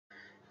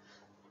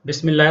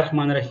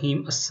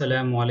Bismillahirrahmanirrahim.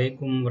 Assalamu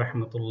alaikum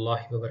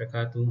warahmatullahi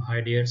wabarakatuh. Hi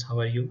dears, how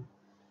are you?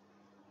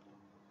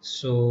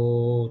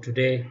 So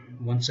today,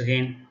 once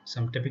again,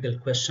 some typical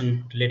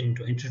question relating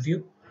to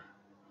interview.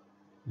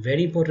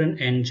 Very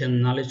important and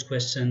general knowledge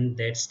question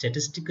that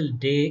statistical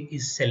day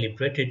is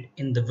celebrated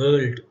in the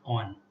world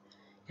on.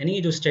 यानी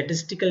ये जो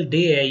statistical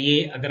day है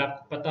ये अगर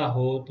आपको पता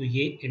हो तो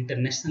ये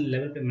इंटरनेशनल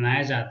लेवल पे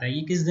मनाया जाता है।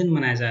 ये किस दिन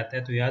मनाया जाता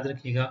है तो याद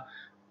रखिएगा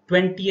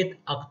 20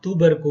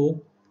 अक्टूबर को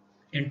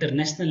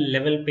इंटरनेशनल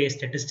लेवल पे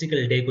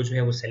स्टैटिस्टिकल डे को जो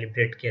है वो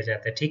सेलिब्रेट किया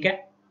जाता है। ठीक है,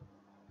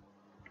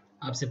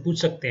 आपसे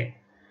पूछ सकते हैं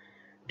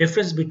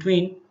difference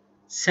between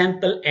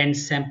sample and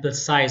sample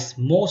size.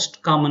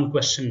 Most common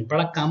question,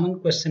 बड़ा कॉमन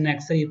क्वेश्चन है,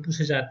 अक्सर ये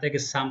पूछा जाता है कि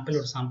सैंपल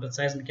और सैंपल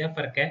साइज में क्या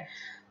फर्क है।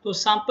 तो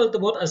सैंपल तो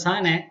बहुत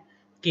आसान है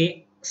कि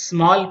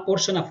small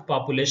portion of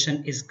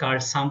population is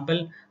called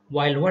sample,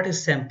 while what is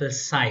sample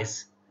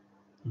size.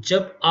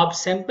 जब आप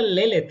सैंपल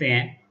ले लेते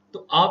हैं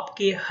तो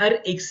आपके हर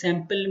एक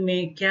सैंपल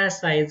में क्या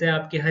साइज है,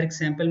 आपके हर एक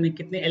सैंपल में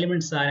कितने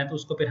एलिमेंट्स आ रहे हैं, तो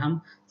उसको फिर हम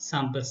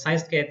सैंपल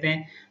साइज कहते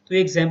हैं। तो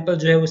ये एग्जांपल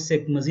जो है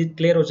उससे मजीद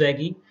क्लियर हो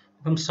जाएगी।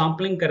 हम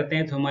सैंपलिंग करते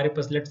हैं तो हमारे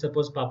पास लेट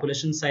सपोज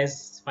पॉपुलेशन साइज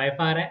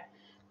 5 आ रहा है,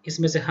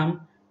 इसमें से हम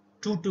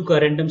 2 का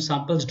रैंडम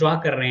सैंपल्स ड्रा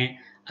कर रहे हैं।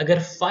 अगर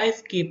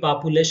 5 की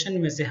पॉपुलेशन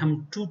में से हम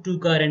 2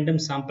 का रैंडम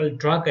सैंपल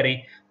ड्रा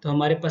करें तो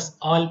हमारे पास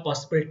ऑल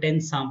पॉसिबल 10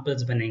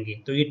 सैंपल्स बनेंगे।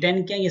 तो ये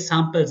 10 क्या, ये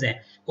सैंपल्स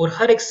हैं, और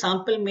हर एक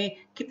सैंपल में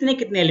कितने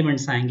कितने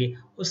एलिमेंट्स आएंगे,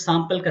 उस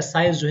सैंपल का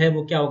साइज जो है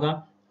वो क्या होगा,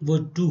 वो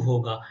 2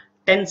 होगा।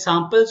 10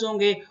 सैंपल्स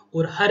होंगे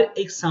और हर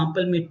एक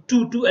सैंपल में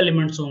 2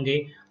 एलिमेंट्स होंगे,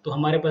 तो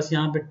हमारे पास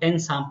यहाँ पे 10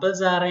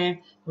 सैंपल्स आ रहे हैं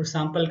और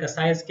सैंपल का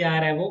साइज क्या आ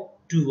रहा है, वो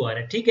 2 आ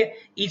रहा है। ठीक है,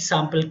 each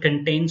sample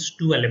contains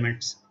 2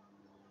 elements.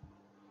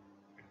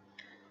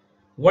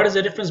 What is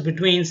the difference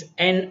between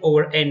n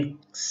over n,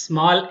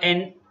 small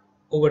n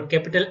over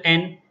capital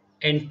N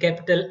and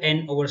capital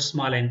N over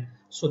small n?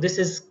 So this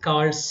is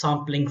called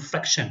sampling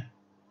fraction.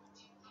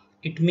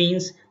 It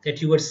means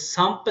that your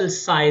sample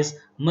size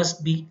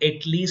must be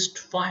at least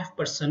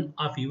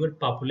 5% of your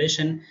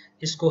population.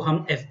 इसको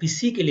हम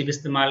FPC के लिए भी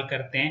इस्तेमाल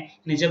करते हैं,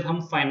 यानी जब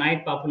हम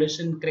फाइनाइट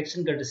पॉपुलेशन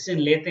करेक्शन का डिसीजन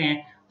लेते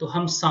हैं तो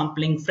हम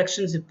सैम्पलिंग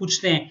फ्रैक्शन से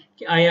पूछते हैं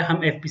कि आया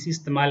हम FPC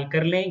इस्तेमाल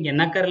कर लें या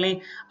ना कर लें।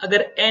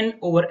 अगर n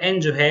over n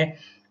जो है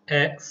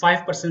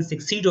 5% से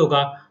एक्सीड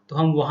होगा तो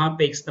हम वहाँ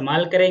पे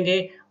इस्तेमाल करेंगे,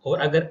 और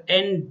अगर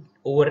n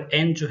over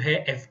n जो है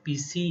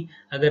FPC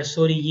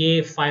अगर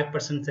ये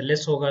 5% से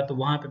लेस होगा तो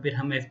वहाँ पे फिर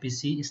हम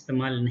FPC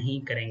इस्तेमाल नहीं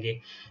करेंगे।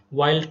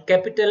 While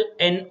capital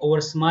N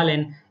over small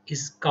n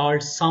is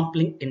called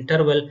sampling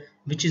interval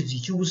which is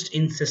used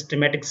in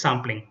systematic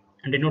sampling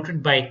and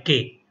denoted by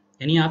K।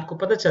 यानी आपको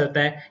पता चलता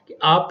है कि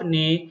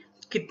आपने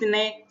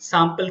कितने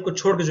सैंपल को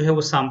छोड़ के जो है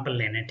वो सैंपल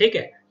लेने हैं। ठीक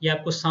है, ये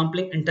आपको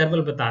सैम्पलिंग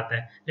इंटरवल बताता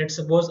है। लेट्स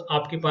सपोज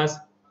आपके पास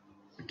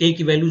K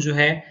की वैल्यू जो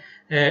है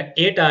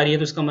 8 आ रही है,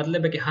 तो इसका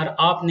मतलब है कि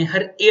आपने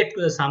हर 8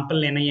 को सैंपल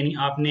लेना है। यानी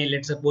आपने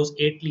लेट सपोज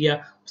 8 लिया,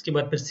 उसके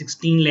बाद फिर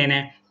 16 लेना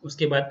है,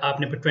 उसके बाद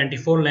आपने फिर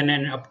 24 लेना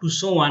है, अप टू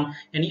सो ऑन।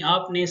 यानी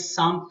आपने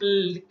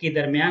सैंपल के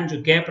दरमियान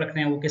जो गैप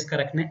रखना है वो किसका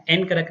रखना है,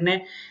 n का रखना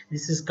है।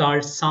 This is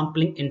called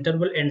sampling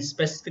interval and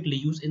specifically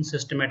used in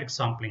systematic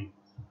sampling.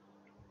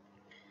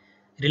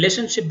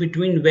 Relationship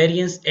between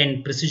variance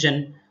and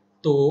precision.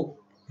 तो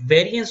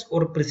वेरिएंस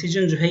और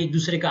प्रिसीजन जो है एक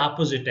दूसरे का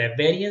अपोजिट है।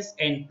 Variance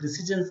and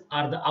precision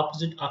are the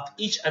opposite of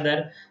each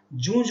other.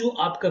 जो जो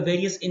आपका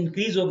वेरिएंस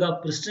इंक्रीज होगा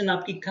प्रिसीजन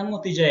आपकी कम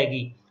होती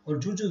जाएगी, और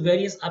जो जो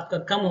वेरिएंस आपका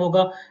कम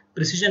होगा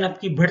प्रिसीजन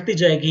आपकी बढ़ती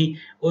जाएगी।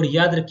 और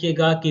याद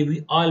रखिएगा कि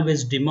we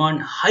always demand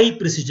high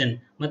precision,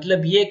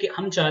 मतलब ये कि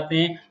हम चाहते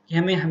हैं कि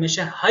हमें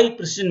हमेशा हाई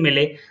प्रिसीजन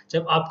मिले।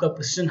 जब आपका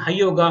प्रिसीजन हाई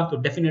होगा तो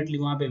डेफिनेटली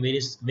वहां पे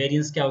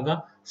वेरिएंस क्या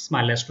होगा,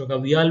 स्मॉलेस्ट होगा।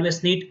 We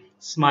always need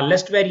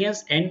smallest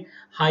variance and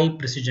high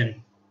precision.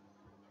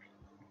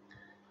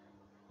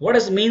 What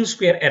is mean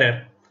square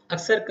error.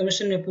 अक्सर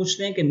कमीशन में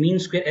पूछते हैं कि मीन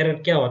स्क्वायर एरर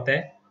क्या होता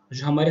है।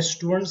 जो हमारे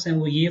स्टूडेंट्स हैं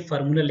वो ये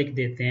फार्मूला लिख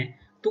देते हैं,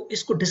 तो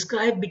इसको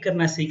डिस्क्राइब भी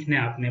करना सीखना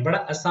है आपने। बड़ा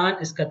आसान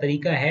इसका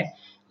तरीका है।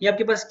 ये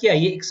आपके पास क्या है,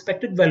 ये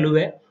एक्सपेक्टेड वैल्यू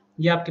है,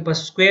 ये आपके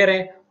पास स्क्वायर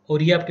है,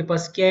 और ये आपके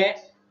पास क्या है,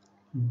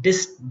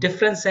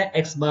 डिफरेंस है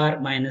x बार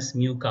माइनस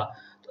म्यू का।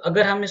 तो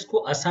अगर हम इसको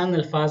आसान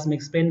अल्फाज में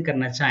एक्सप्लेन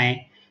करना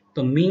चाहें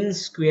तो mean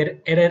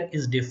square error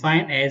is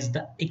defined as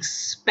the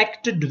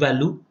expected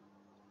value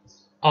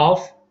of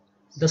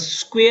the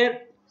square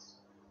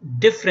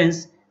difference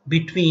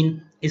between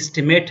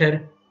estimator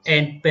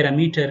and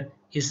parameter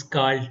is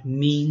called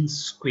mean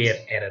square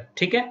error।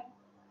 ठीक है,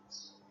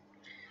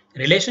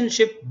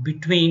 relationship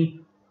between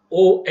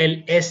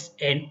OLS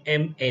and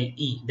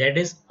MLE, that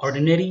is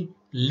ordinary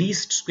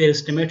least square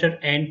estimator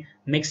and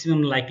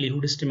maximum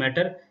likelihood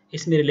estimator।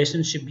 इसमें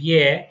relationship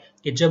ये है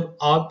कि जब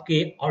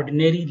आपके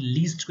ordinary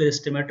least square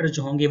estimator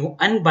जो होंगे वो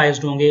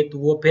अनबाइज्ड होंगे तो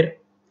वो फिर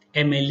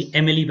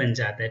MLE बन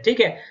जाता है। ठीक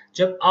है,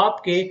 जब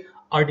आपके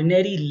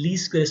ordinary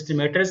least square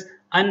estimators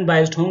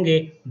unbiased होंगे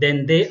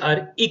then they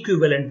are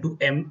equivalent to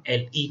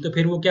MLE, तो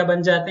फिर वो क्या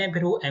बन जाते हैं,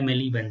 फिर वो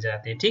MLE बन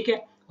जाते हैं। ठीक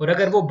है, और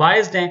अगर वो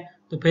बाइज्ड हैं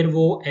तो फिर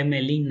वो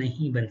MLE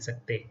नहीं बन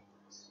सकते।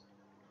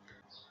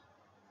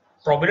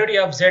 Probability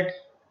of Z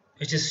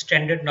which is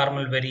standard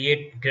normal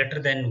variate greater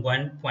than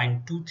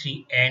 1.23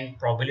 and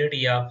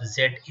probability of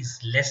z is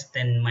less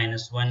than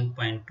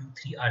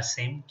 -1.23 are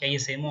same. क्या ये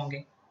सेम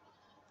होंगे?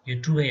 ये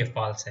ट्रू है, ये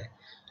फॉल्स है?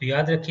 तो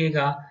याद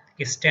रखिएगा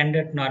कि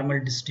स्टैंडर्ड नॉर्मल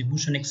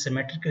डिस्ट्रीब्यूशन एक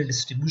सिमेट्रिकल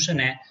डिस्ट्रीब्यूशन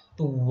है,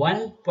 तो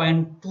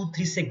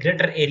 1.23 से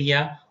ग्रेटर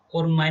एरिया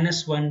और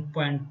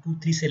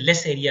 -1.23 से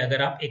लेस एरिया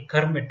अगर आप एक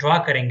कर्व में ड्रॉ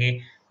करेंगे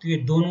तो ये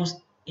दोनों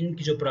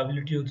इनकी जो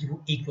प्रोबेबिलिटी होगी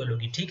वो इक्वल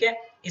होगी, ठीक है?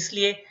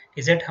 इसलिए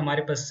z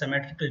हमारे पास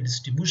सिमेट्रिकल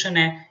डिस्ट्रीब्यूशन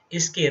है,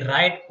 इसके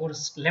राइट और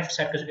लेफ्ट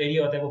साइड का जो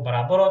एरिया होता है वो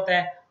बराबर होता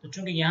है। तो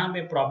चूंकि यहाँ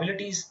पे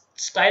प्रोबेबिलिटी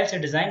स्टाइल से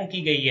डिजाइन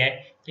की गई है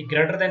कि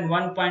greater than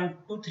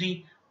 1.23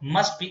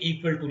 must be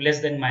equal to less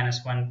than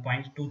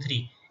 -1.23.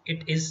 It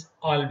is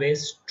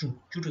always true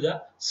due to the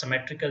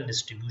symmetrical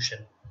distribution.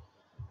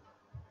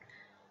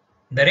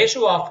 The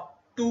ratio of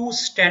two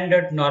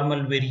standard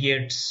normal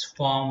variates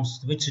forms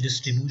which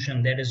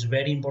distribution? That is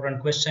very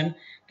important question.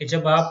 कि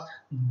जब आप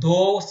दो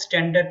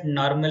standard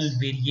normal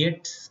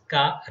वेरिएट्स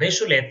का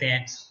ratio लेते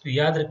हैं तो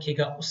याद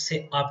रखिएगा उससे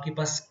आपके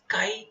पास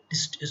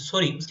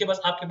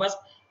आपके पास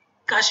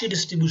काशी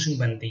डिस्ट्रीब्यूशन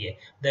बनती है.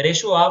 The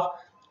ratio of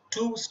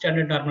to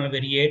standard normal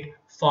variate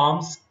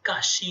forms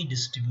Kashi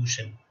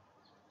distribution.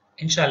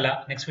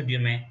 इंशाल्लाह नेक्स्ट वीडियो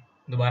में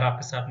दोबारा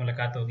आपके साथ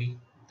मुलाकात होगी.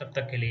 तब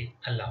तक के लिए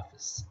अल्लाह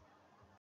हाफिज.